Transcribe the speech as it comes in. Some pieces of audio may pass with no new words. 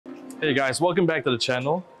Hey guys, welcome back to the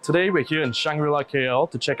channel. Today we're here in Shangri-La, KL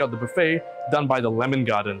to check out the buffet done by the Lemon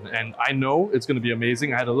Garden, and I know it's going to be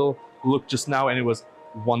amazing. I had a little look just now and it was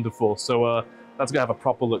wonderful. So let's go have a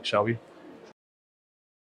proper look, shall we?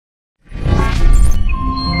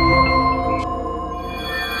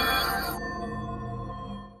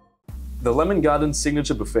 The Lemon Garden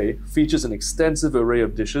Signature Buffet features an extensive array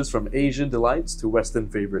of dishes from Asian delights to Western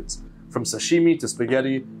favorites. From sashimi to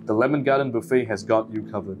spaghetti, the Lemon Garden Buffet has got you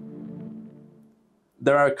covered.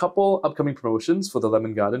 There are a couple upcoming promotions for the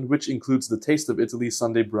Lemon Garden, which includes the Taste of Italy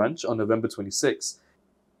Sunday brunch on November 26.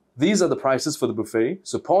 These are the prices for the buffet,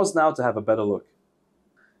 so pause now to have a better look.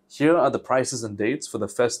 Here are the prices and dates for the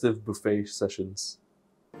festive buffet sessions.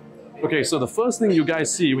 Okay, so the first thing you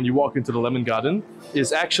guys see when you walk into the Lemon Garden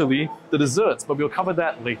is actually the desserts, but we'll cover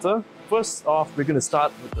that later. First off, we're going to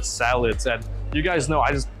start with the salads, and you guys know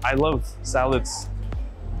I love salads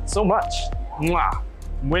so much. Mwah!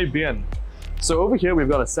 Muy bien. So over here, we've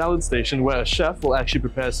got a salad station where a chef will actually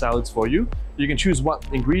prepare salads for you. You can choose what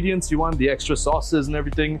ingredients you want, the extra sauces and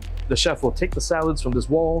everything. The chef will take the salads from this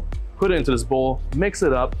wall, put it into this bowl, mix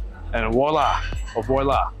it up, and voila, oh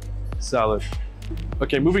voila, salad.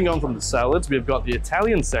 Okay, moving on from the salads, we've got the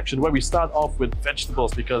Italian section where we start off with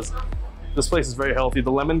vegetables because this place is very healthy.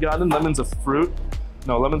 The Lemon Garden, lemon's a fruit.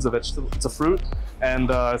 No, lemon's a vegetable, it's a fruit,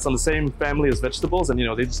 and it's on the same family as vegetables, and you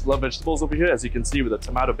know, they just love vegetables over here, as you can see with the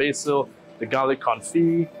tomato basil, the garlic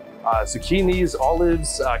confit, zucchinis,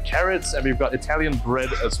 olives, carrots, and we've got Italian bread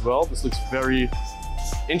as well. This looks very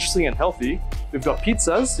interesting and healthy. We've got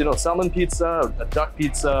pizzas, you know, salmon pizza, a duck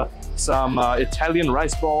pizza, some Italian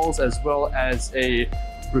rice balls, as well as a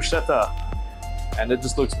bruschetta, and it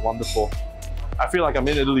just looks wonderful. I feel like I'm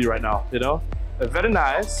in Italy right now, you know? Very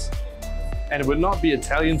nice. And it would not be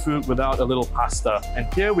Italian food without a little pasta.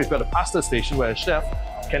 And here we've got a pasta station where a chef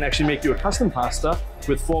can actually make you a custom pasta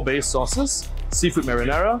with 4 base sauces: seafood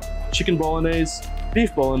marinara, chicken bolognese,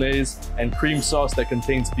 beef bolognese, and cream sauce that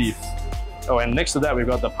contains beef. Oh, and next to that we've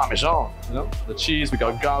got the parmesan, you know, the cheese. We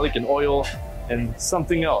got garlic and oil and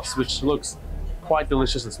something else which looks quite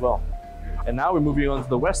delicious as well. And now we're moving on to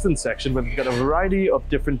the Western section where we've got a variety of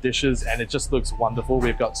different dishes and it just looks wonderful.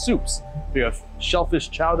 We've got soups, we have shellfish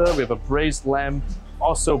chowder, we have a braised lamb,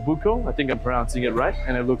 also buko, I think I'm pronouncing it right,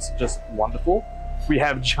 and it looks just wonderful. We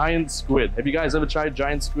have giant squid. Have you guys ever tried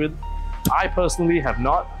giant squid? I personally have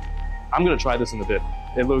not. I'm gonna try this in a bit.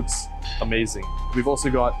 It looks amazing. We've also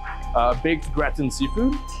got baked gratin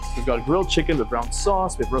seafood. We've got grilled chicken with brown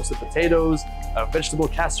sauce, we have roasted potatoes, vegetable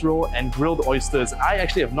casserole, and grilled oysters. I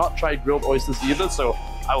actually have not tried grilled oysters either, so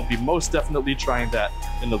I will be most definitely trying that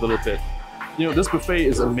in a little bit. You know, this buffet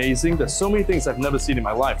is amazing. There's so many things I've never seen in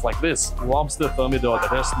my life, like this lobster thermidor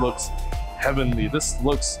that just looks heavenly. This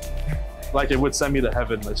looks like it would send me to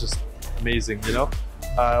heaven. It's just amazing, you know?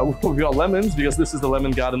 We've got lemons because this is the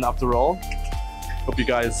Lemon Garden after all. Hope you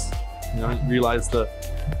guys, you know, realize the...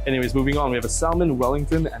 Anyways, moving on, we have a salmon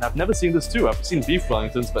Wellington, and I've never seen this too. I've seen beef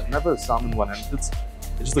Wellingtons, but never a salmon one, and it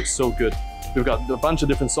just looks so good. We've got a bunch of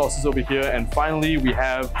different sauces over here, and finally we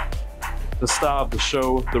have the star of the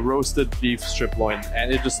show, the roasted beef strip loin,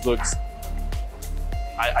 and it just looks...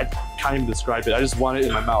 I can't even describe it. I just want it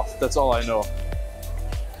in my mouth. That's all I know.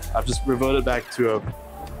 I've just reverted back to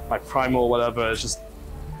my primal whatever. It's just,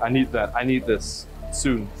 I need that. I need this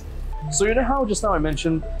soon. So you know how just now I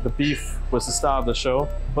mentioned the beef was the star of the show?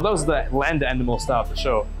 Well, that was the land animal star of the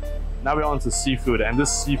show. Now we're on to seafood, and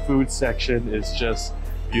this seafood section is just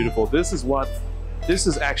beautiful. This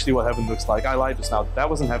is actually what heaven looks like. I lied just now. That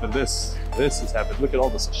wasn't heaven. This is heaven. Look at all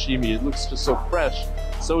the sashimi. It looks just so fresh,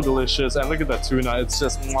 so delicious. And look at that tuna. It's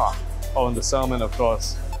just mwah. Oh, and the salmon, of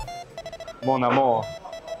course. Mon amour.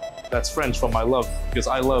 That's French for my love, because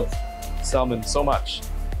I love salmon so much.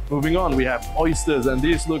 Moving on, we have oysters, and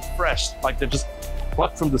these look fresh, like they're just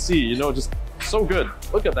plucked from the sea, you know, just so good.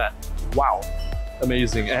 Look at that. Wow.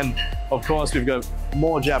 Amazing. And of course, we've got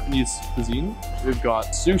more Japanese cuisine. We've got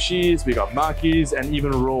sushis, we got makis, and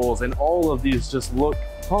even rolls. And all of these just look,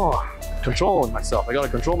 controlling myself. I gotta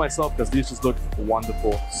control myself because these just look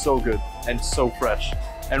wonderful. So good and so fresh.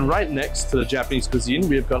 And right next to the Japanese cuisine,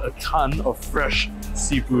 we've got a ton of fresh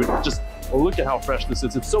seafood. Just look at how fresh this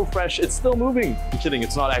is. It's so fresh, it's still moving. I'm kidding,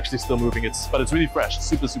 it's not actually still moving, but it's really fresh,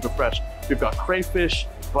 super, super fresh. We've got crayfish,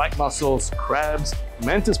 black mussels, crabs,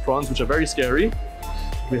 mantis prawns, which are very scary.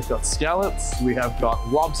 We've got scallops, we have got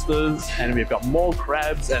lobsters, and we've got more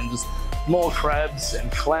crabs, and just more crabs and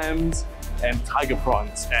clams and tiger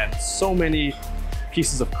prawns, and so many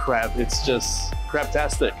pieces of crab. It's just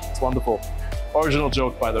crabtastic. It's wonderful. Original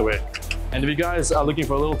joke, by the way. And if you guys are looking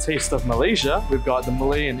for a little taste of Malaysia, we've got the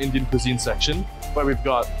Malay and Indian cuisine section, where we've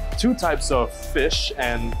got two types of fish,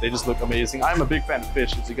 and they just look amazing. I'm a big fan of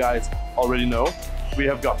fish, as you guys already know. We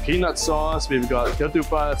have got peanut sauce, we've got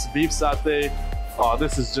ketupat, beef satay. Oh,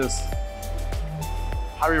 this is just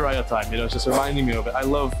Hari Raya time, you know, it's just reminding me of it. I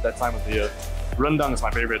love that time of the year. Rendang is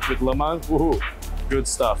my favorite with lemang, woohoo, good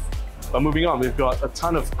stuff. But moving on, we've got a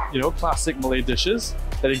ton of, you know, classic Malay dishes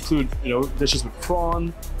that include, you know, dishes with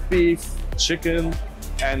prawn, beef, chicken,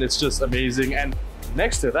 and it's just amazing. And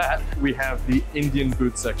next to that, we have the Indian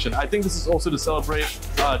food section. I think this is also to celebrate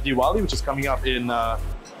Diwali, which is coming up in, my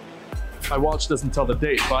watch doesn't tell the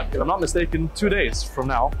date, but if I'm not mistaken, 2 days from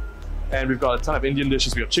now. And we've got a ton of Indian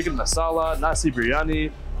dishes. We have chicken masala, nasi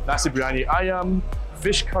biryani ayam,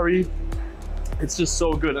 fish curry. It's just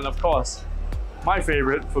so good. And of course, my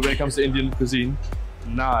favorite for when it comes to Indian cuisine,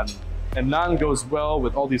 naan. And naan goes well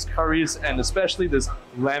with all these curries, and especially this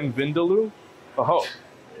lamb vindaloo. Oh,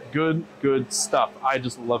 good stuff. I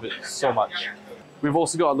just love it so much. We've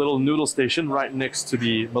also got a little noodle station right next to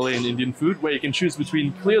the Malay and Indian food where you can choose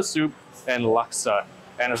between clear soup and laksa.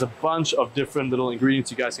 And there's a bunch of different little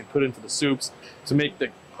ingredients you guys can put into the soups to make the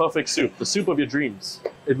perfect soup, the soup of your dreams.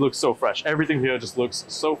 It looks so fresh. Everything here just looks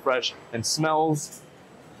so fresh and smells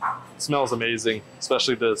amazing,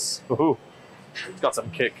 especially this. Woohoo! It's got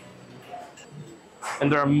some kick.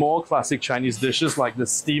 And there are more classic Chinese dishes like the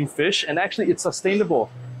steamed fish, and actually it's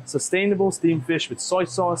sustainable. Sustainable steamed fish with soy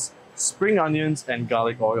sauce, spring onions, and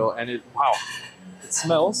garlic oil. And it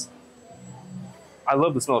smells. I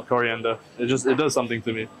love the smell of coriander. It does something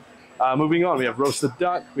to me. Moving on, we have roasted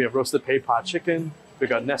duck, we have roasted pei pa chicken, we've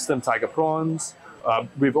got Nestum tiger prawns,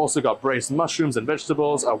 we've also got braised mushrooms and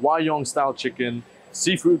vegetables, a Wyong style chicken,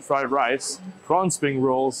 seafood fried rice, prawn spring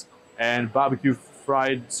rolls, and barbecue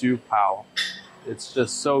fried siu pao. It's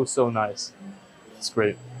just so nice. It's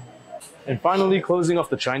great. And finally, closing off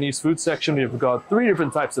the Chinese food section, we've got 3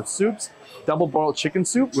 different types of soups. Double boiled chicken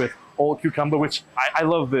soup with old cucumber, which I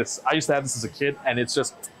love this. I used to have this as a kid, and it's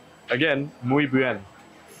just, again, muy bien.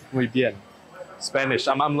 Muy bien. Spanish.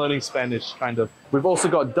 I'm learning Spanish, kind of. We've also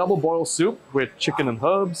got double boiled soup with chicken and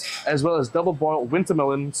herbs, as well as double boiled winter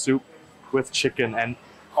melon soup with chicken. And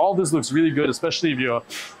all this looks really good, especially if you're,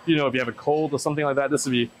 you know, if you have a cold or something like that. This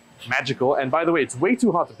would be magical. And by the way, it's way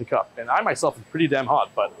too hot to pick up. And I myself am pretty damn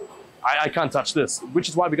hot, but I can't touch this, which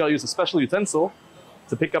is why we gotta use a special utensil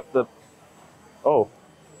to pick up the, to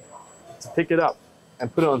pick it up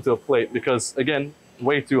and put it onto a plate, because again,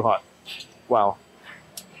 way too hot. Wow.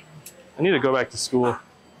 I need to go back to school.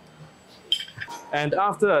 And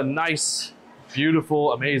after a nice,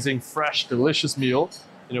 beautiful, amazing, fresh, delicious meal,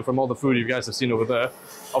 you know, from all the food you guys have seen over there,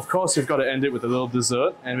 of course, we've got to end it with a little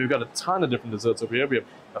dessert. And we've got a ton of different desserts over here. We have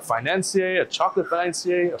a financier, a chocolate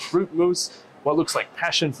financier, a fruit mousse, what looks like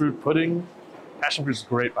passion fruit pudding. Passion fruit is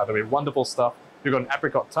great, by the way, wonderful stuff. We've got an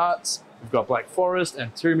apricot tarts, we've got black forest,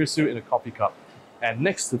 and tiramisu in a coffee cup. And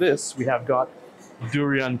next to this, we have got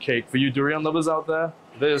durian cake. For you durian lovers out there,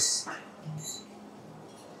 this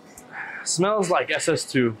smells like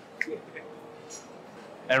SS2.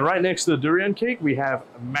 And right next to the durian cake, we have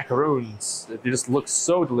macaroons. They just look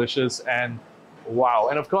so delicious, and wow.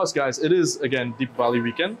 And of course, guys, it is, again, Deepavali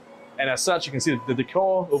weekend. And as such, you can see the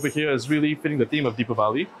decor over here is really fitting the theme of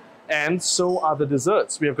Deepavali. And so are the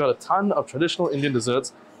desserts. We have got a ton of traditional Indian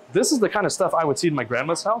desserts. This is the kind of stuff I would see in my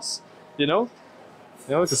grandma's house, you know?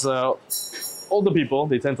 You know, because older people,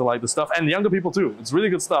 they tend to like the stuff, and younger people too. It's really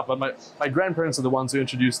good stuff, but my grandparents are the ones who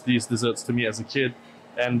introduced these desserts to me as a kid.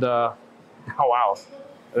 And oh wow,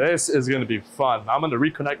 this is gonna be fun. I'm gonna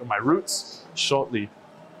reconnect with my roots shortly.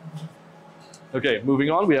 Okay, moving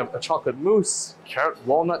on, we have a chocolate mousse, carrot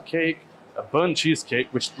walnut cake, a burnt cheesecake,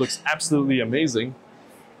 which looks absolutely amazing.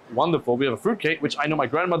 Wonderful. We have a fruit cake, which I know my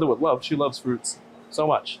grandmother would love. She loves fruits so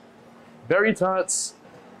much. Berry tarts.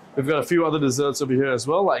 We've got a few other desserts over here as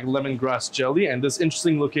well, like lemongrass jelly, and this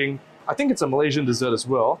interesting looking, I think it's a Malaysian dessert as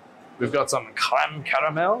well. We've got some crème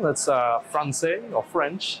caramel, that's Francais or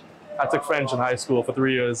French. I took French in high school for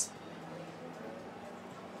 3 years.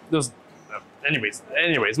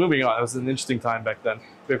 Anyways, moving on. It was an interesting time back then.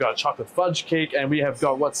 We've got a chocolate fudge cake, and we have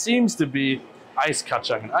got what seems to be ice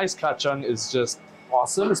kacang. And ice kacang is just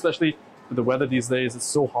awesome, especially with the weather these days. It's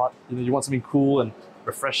so hot. You know, you want something cool and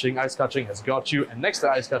refreshing. Ice kacang has got you. And next to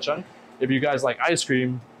ice kacang, if you guys like ice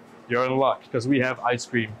cream, you're in luck, because we have ice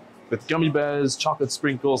cream with gummy bears, chocolate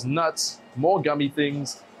sprinkles, nuts, more gummy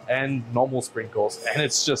things, and normal sprinkles. And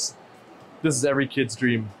it's just, this is every kid's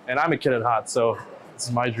dream. And I'm a kid at heart, so this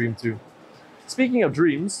is my dream too. Speaking of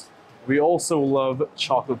dreams, we also love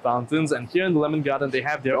chocolate fountains, and here in the Lemon Garden, they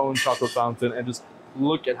have their own chocolate fountain, and just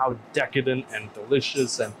look at how decadent and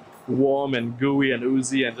delicious and warm and gooey and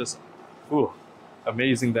oozy and just, ooh,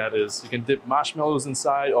 amazing that is. You can dip marshmallows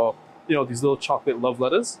inside, or these little chocolate love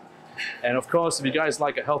letters. And of course, if you guys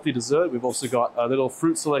like a healthy dessert, we've also got a little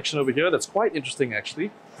fruit selection over here that's quite interesting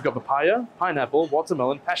actually. We've got papaya, pineapple,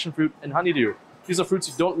 watermelon, passion fruit, and honeydew. These are fruits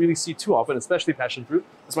you don't really see too often, especially passion fruit.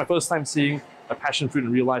 It's my first time seeing a passion fruit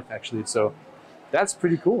in real life actually, so that's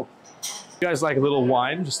pretty cool. If you guys like a little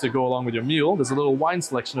wine just to go along with your meal, there's a little wine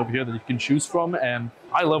selection over here that you can choose from, and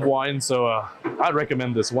I love wine, so I'd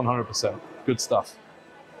recommend this 100%. Good stuff.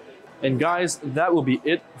 And guys, that will be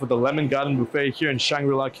it for the Lemon Garden Buffet here in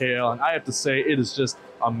Shangri-La, KL. And I have to say, it is just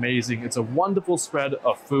amazing. It's a wonderful spread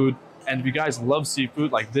of food. And if you guys love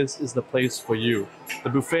seafood, like, this is the place for you. The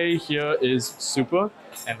buffet here is super,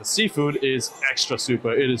 and the seafood is extra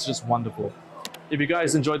super. It is just wonderful. If you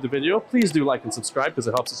guys enjoyed the video, please do like and subscribe because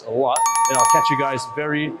it helps us a lot. And I'll catch you guys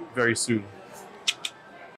very, very soon.